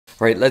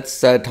Right, let's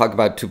talk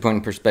about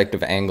two-point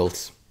perspective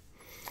angles.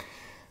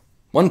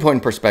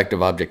 One-point perspective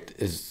object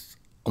is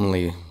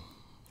only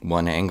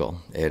one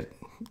angle. It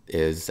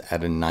is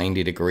at a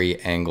 90-degree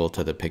angle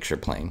to the picture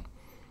plane.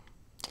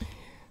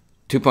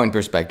 Two-point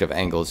perspective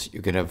angles,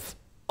 you can have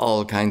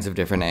all kinds of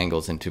different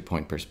angles in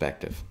two-point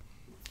perspective.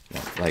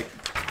 Like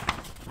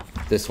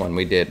this one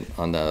we did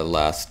on the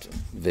last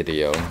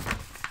video,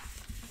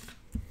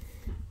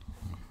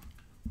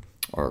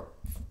 or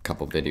a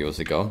couple videos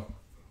ago.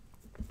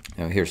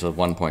 Now here's a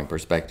one-point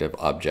perspective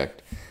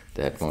object,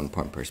 that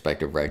one-point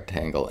perspective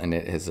rectangle, and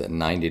it has a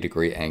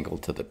 90-degree angle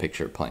to the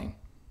picture plane.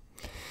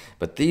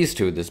 But these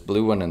two, this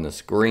blue one and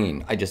this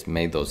green, I just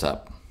made those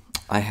up.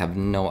 I have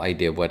no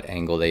idea what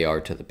angle they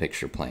are to the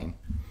picture plane.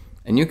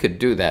 And you could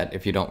do that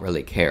if you don't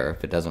really care,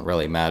 if it doesn't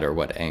really matter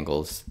what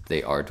angles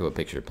they are to a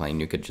picture plane.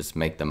 You could just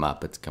make them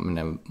up. It's coming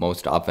to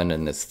most often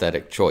an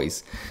aesthetic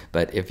choice.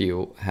 But if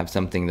you have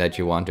something that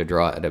you want to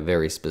draw at a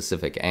very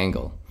specific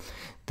angle,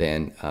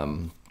 then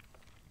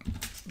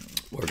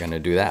we're going to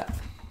do that.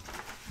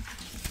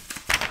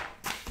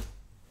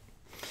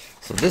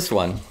 So this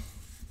one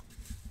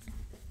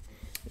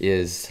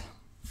is,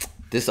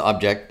 this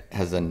object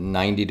has a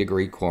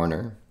 90-degree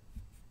corner.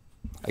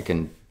 I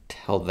can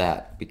tell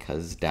that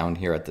because down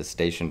here at the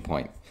station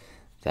point,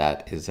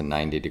 that is a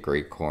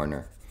 90-degree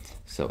corner.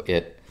 So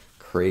it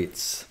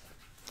creates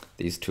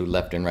these two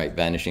left and right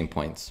vanishing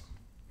points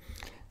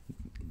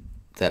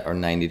that are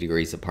 90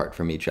 degrees apart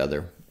from each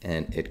other,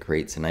 and it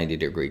creates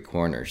 90-degree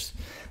corners.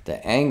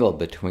 The angle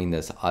between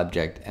this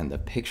object and the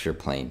picture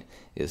plane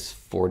is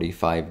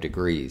 45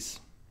 degrees.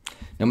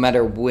 No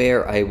matter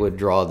where I would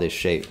draw this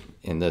shape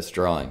in this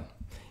drawing,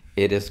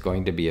 it is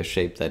going to be a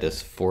shape that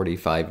is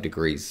 45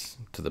 degrees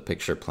to the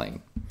picture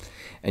plane.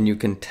 And you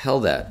can tell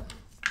that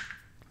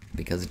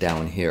because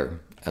down here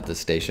at the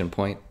station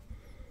point,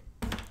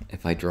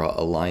 if I draw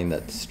a line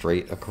that's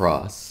straight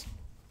across,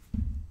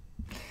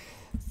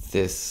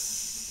 this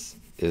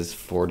is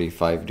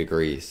 45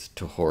 degrees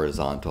to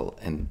horizontal,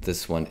 and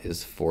this one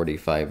is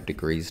 45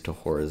 degrees to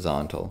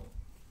horizontal.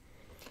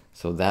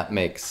 So that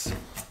makes,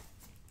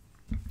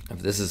 if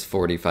this is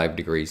 45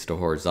 degrees to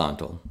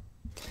horizontal,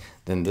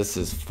 then this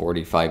is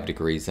 45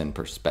 degrees in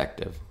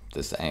perspective,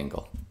 this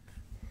angle.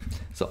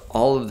 So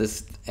all of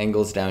these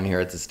angles down here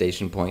at the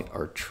station point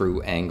are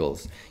true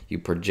angles. You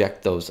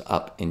project those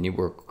up and you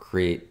will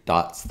create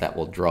dots that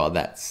will draw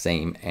that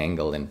same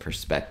angle in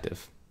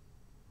perspective.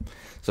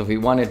 So if we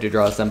wanted to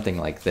draw something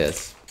like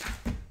this,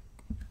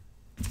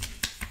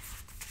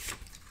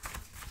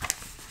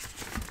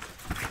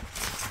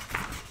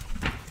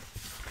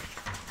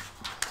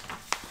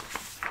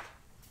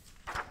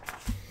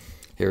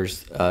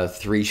 here's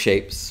three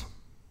shapes,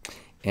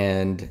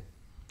 and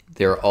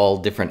they're all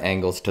different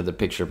angles to the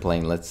picture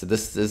plane.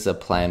 This is a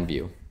plan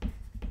view.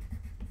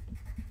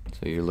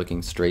 So you're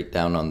looking straight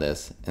down on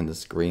this, and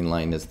this green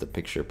line is the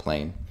picture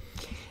plane.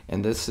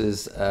 And this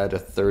is at a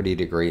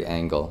 30-degree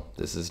angle.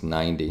 This is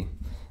 90.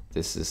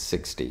 This is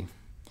 60.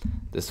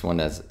 This one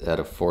is at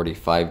a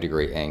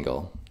 45-degree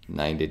angle,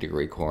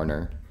 90-degree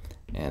corner,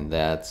 and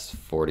that's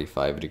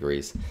 45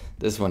 degrees.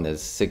 This one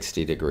is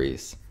 60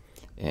 degrees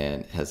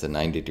and has a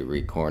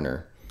 90-degree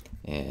corner,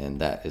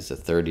 and that is a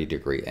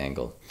 30-degree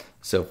angle.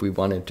 So if we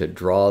wanted to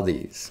draw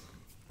these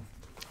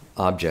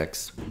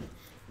objects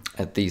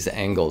at these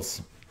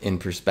angles in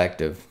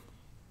perspective,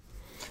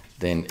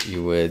 then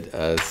you would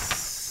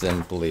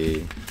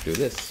simply do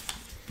this.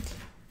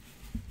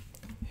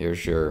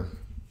 Here's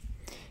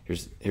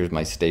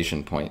my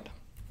station point,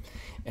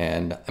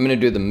 and I'm going to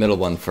do the middle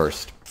one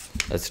first.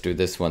 Let's do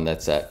this one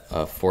that's at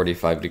a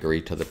 45 degree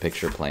to the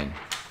picture plane.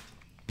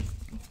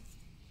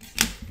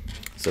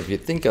 So if you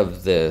think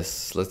of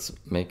this, let's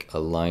make a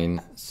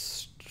line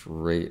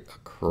straight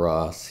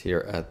across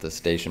here at the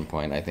station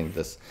point. I think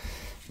this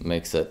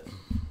makes it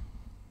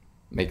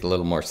make a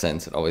little more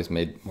sense. It always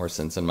made more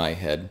sense in my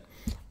head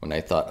when I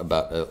thought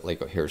about it,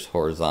 like here's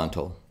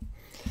horizontal.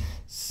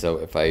 So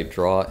if I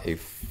draw a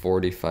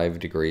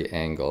 45-degree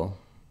angle,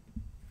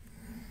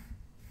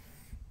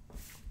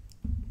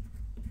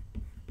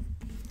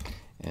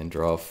 and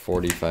draw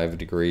 45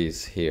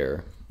 degrees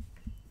here,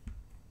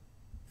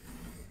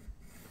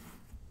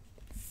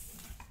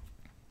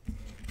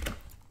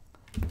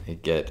 I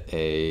get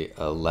a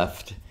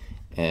left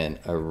and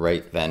a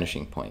right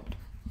vanishing point.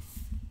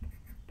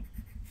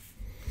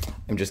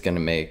 I'm just going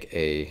to make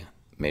a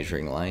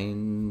measuring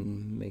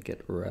line, make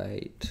it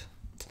right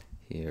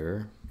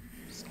here.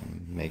 Just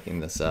making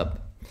this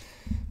up.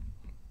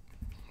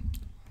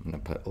 I'm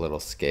going to put a little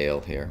scale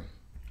here.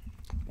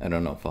 I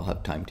don't know if I'll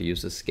have time to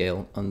use a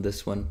scale on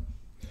this one.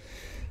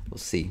 We'll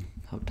see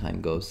how time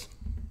goes.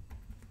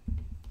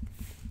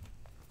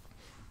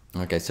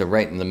 Okay, so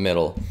right in the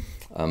middle,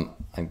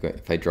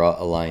 if I draw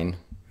a line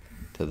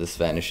to this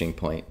vanishing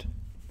point,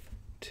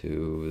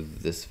 to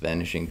this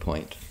vanishing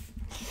point,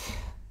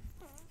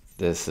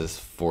 this is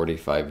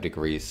 45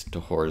 degrees to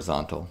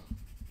horizontal,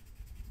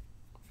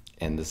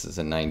 and this is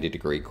a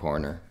 90-degree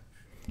corner,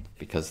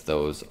 because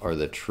those are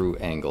the true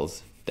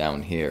angles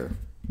down here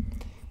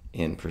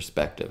in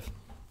perspective.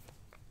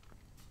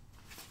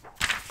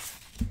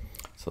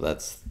 So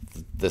that's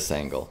this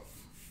angle.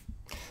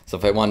 So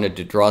if I wanted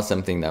to draw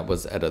something that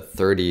was at a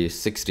 30,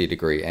 60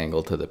 degree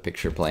angle to the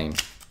picture plane,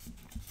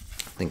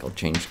 I think I'll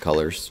change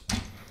colors.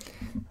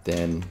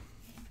 Then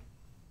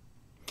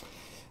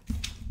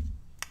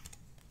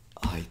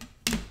I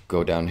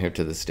go down here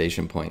to the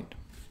station point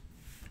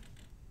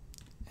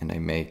and I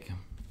make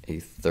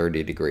a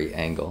 30 degree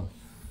angle.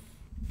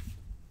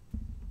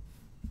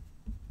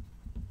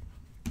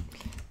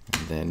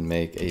 And then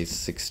make a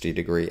 60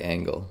 degree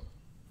angle.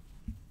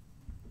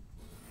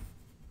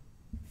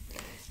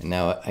 And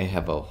now I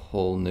have a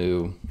whole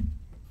new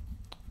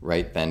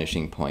right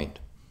vanishing point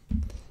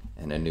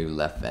and a new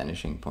left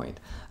vanishing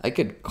point. I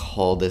could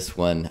call this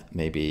one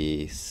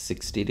maybe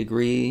 60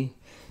 degree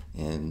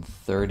and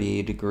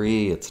 30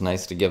 degree. It's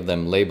nice to give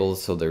them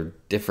labels so they're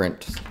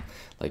different.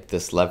 Like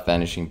this left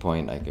vanishing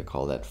point, I could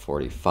call that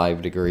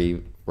 45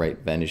 degree right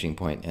vanishing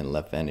point and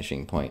left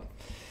vanishing point.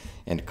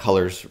 And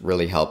colors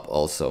really help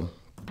also.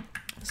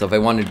 So if I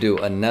want to do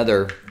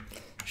another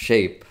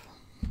shape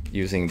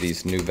using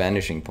these new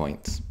vanishing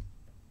points,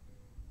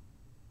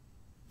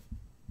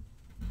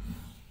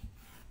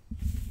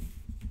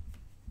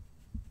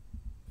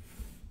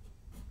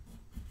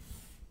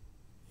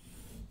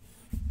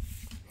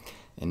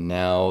 and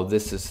now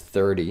this is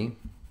 30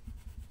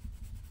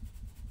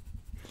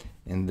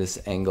 and this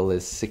angle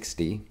is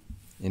 60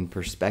 in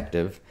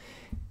perspective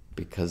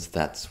because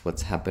that's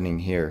what's happening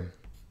here.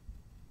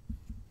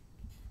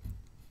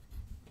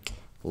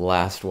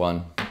 Last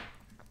one.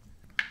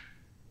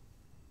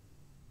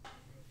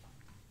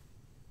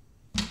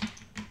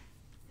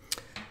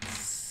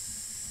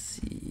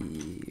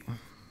 See.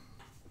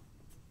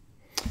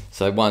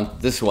 So I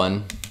want this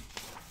one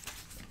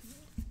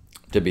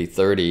to be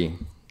 30,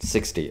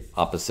 60,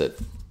 opposite,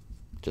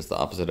 just the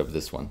opposite of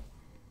this one.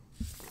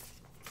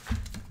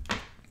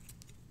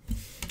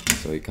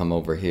 So we come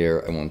over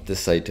here, I want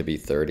this side to be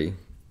 30.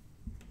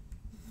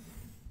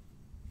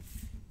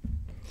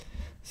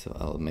 So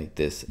I'll make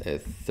this a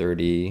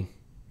 30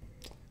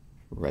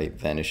 right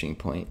vanishing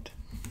point.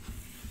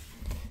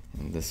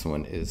 And this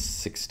one is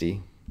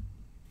 60.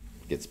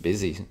 Gets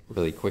busy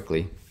really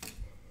quickly.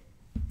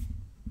 And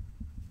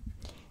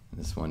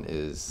this one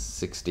is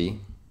 60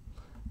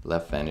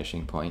 left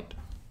vanishing point.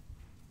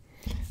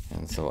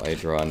 And so I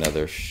draw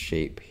another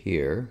shape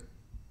here.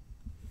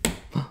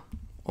 Uh-oh.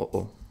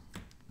 Oh.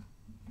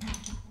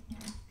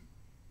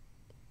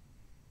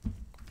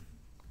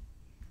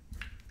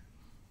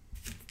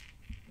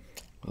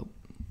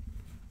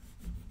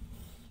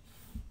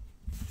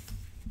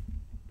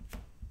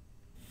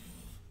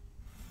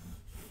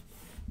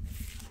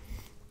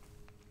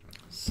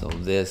 So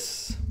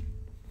this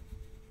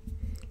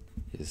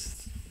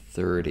is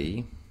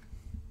 30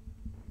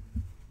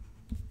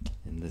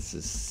 and this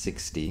is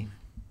 60.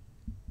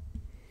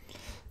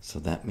 So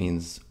that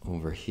means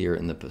over here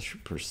in the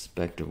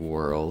perspective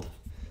world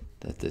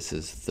that this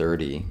is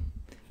 30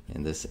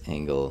 and this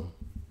angle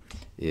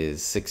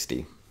is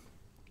 60.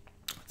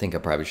 I think I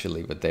probably should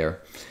leave it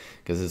there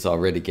because it's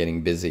already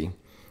getting busy.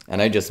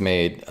 And I just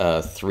made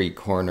 3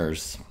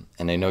 corners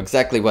and I know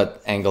exactly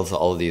what angles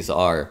all of these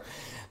are,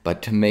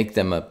 but to make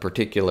them a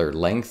particular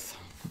length,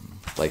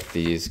 like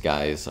these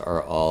guys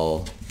are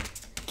all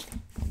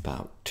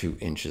about 2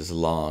 inches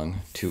long,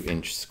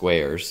 2-inch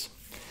squares.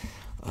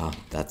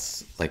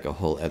 That's like a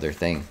whole other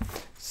thing.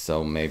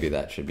 So maybe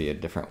that should be a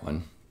different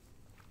one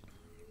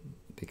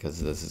because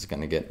this is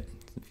going to get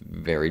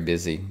very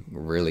busy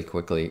really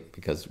quickly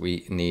because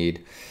we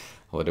need,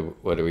 what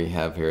do we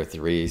have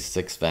here?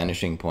 6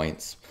 vanishing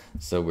points.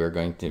 So we're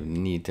going to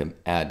need to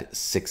add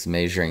 6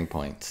 measuring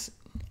points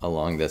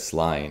along this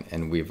line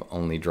and we've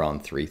only drawn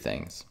 3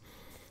 things.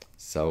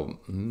 So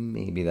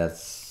maybe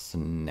that's the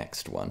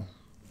next one.